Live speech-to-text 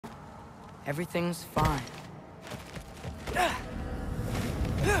Everything's fine.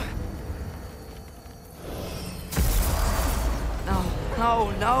 No,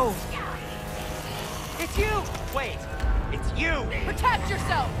 no, no! It's you! Wait, it's you! Protect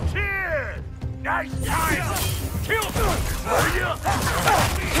yourself! Cheers! Nice time! Kill them!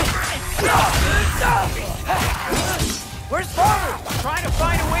 Where's father? Trying to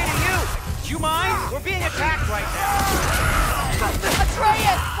find a way to you! Do you mind? We're being attacked right now!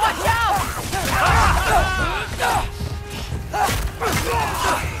 Atreus! Watch out!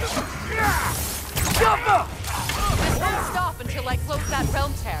 This won't stop until I close that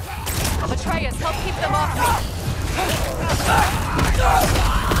realm tear. Atreus, help keep them off me!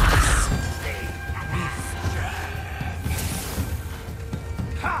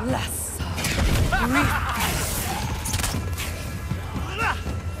 Less.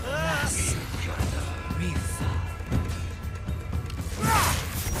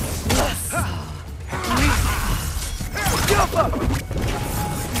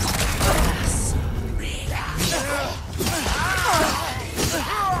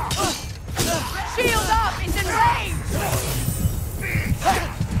 Shield up! It's enraged!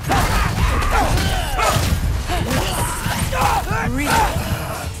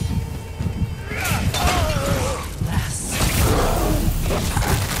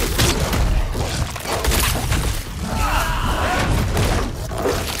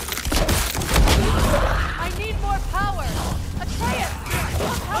 I need more power! Atreus!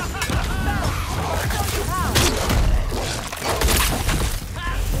 Help me! I'll show you how!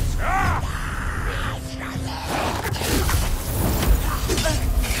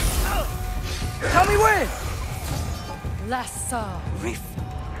 Tell me when! Lassa!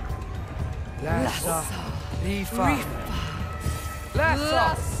 Lassa. Rifa. Lassa.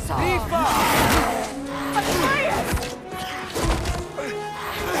 Lassa! Rifa. Atreus!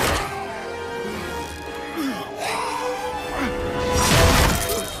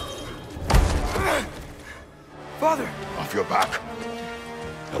 Father! Off your back.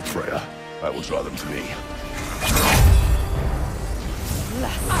 Help Freya. I will draw them to me.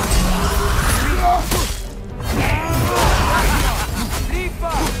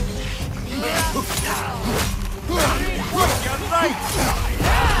 Rifa.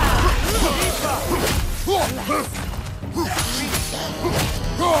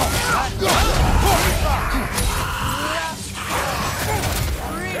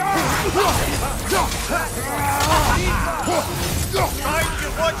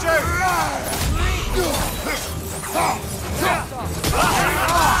 Watch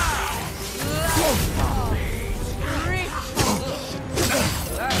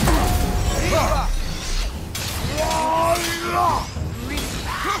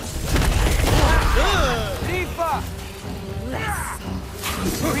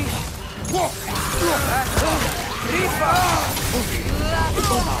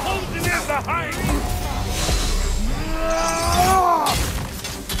Holding in behind!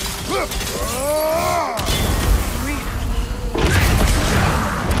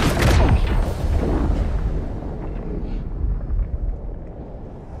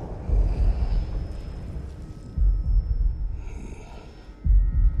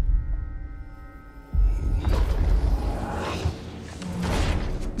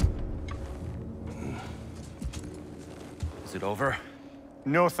 Is it over?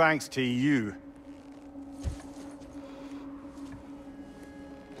 No thanks to you.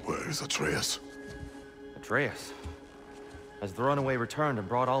 Where is Atreus? Atreus. Has the runaway returned and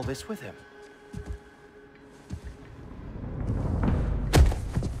brought all this with him?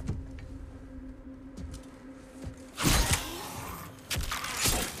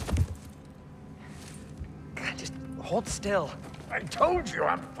 God, just hold still. I told you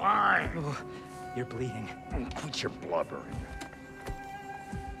I'm fine. Ooh, you're bleeding. Quit your blubbering.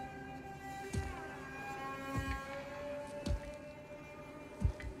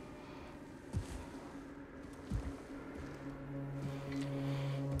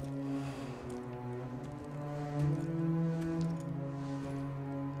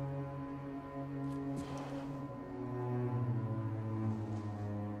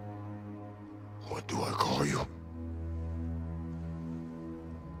 What do I call you?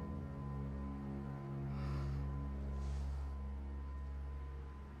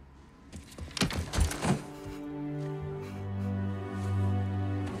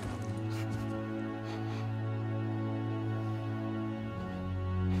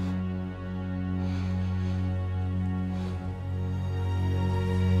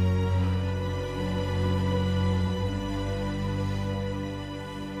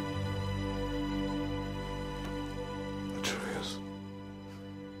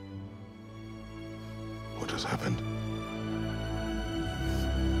 What has happened?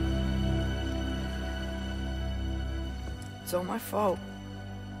 It's all my fault.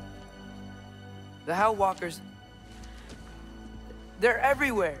 The Hellwalkers... they're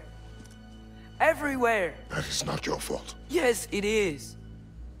everywhere. Everywhere. That is not your fault. Yes, it is.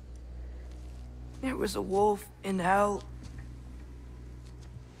 There was a wolf in hell.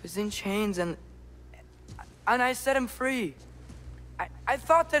 He was in chains and I set him free. I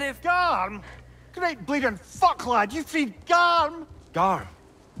thought that if... Garm? Great bleeding fuck, lad. You freed Garm? Garm?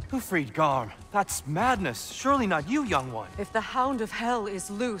 Who freed Garm? That's madness. Surely not you, young one. If the Hound of Hell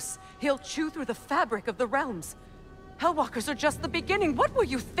is loose, he'll chew through the fabric of the realms. Hellwalkers are just the beginning. What were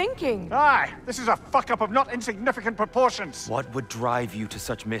you thinking? Aye, this is a fuck-up of not insignificant proportions. What would drive you to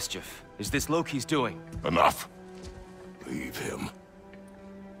such mischief? Is this Loki's doing? Enough. Leave him.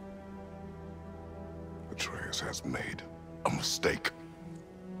 Atreus has made a mistake.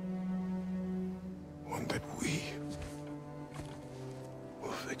 One that we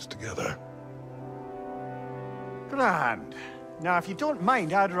will fix together. Grand. Now, if you don't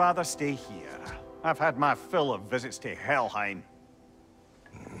mind, I'd rather stay here. I've had my fill of visits to Helheim.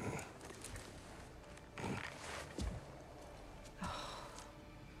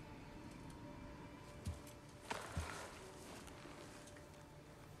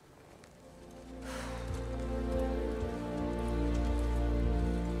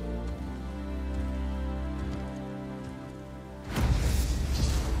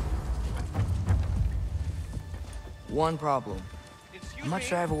 One problem. Excuse I'm not me,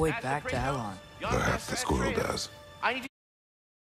 sure I have a way that's back to prisoner. Elon. Young Perhaps the Miss squirrel Atreus. does.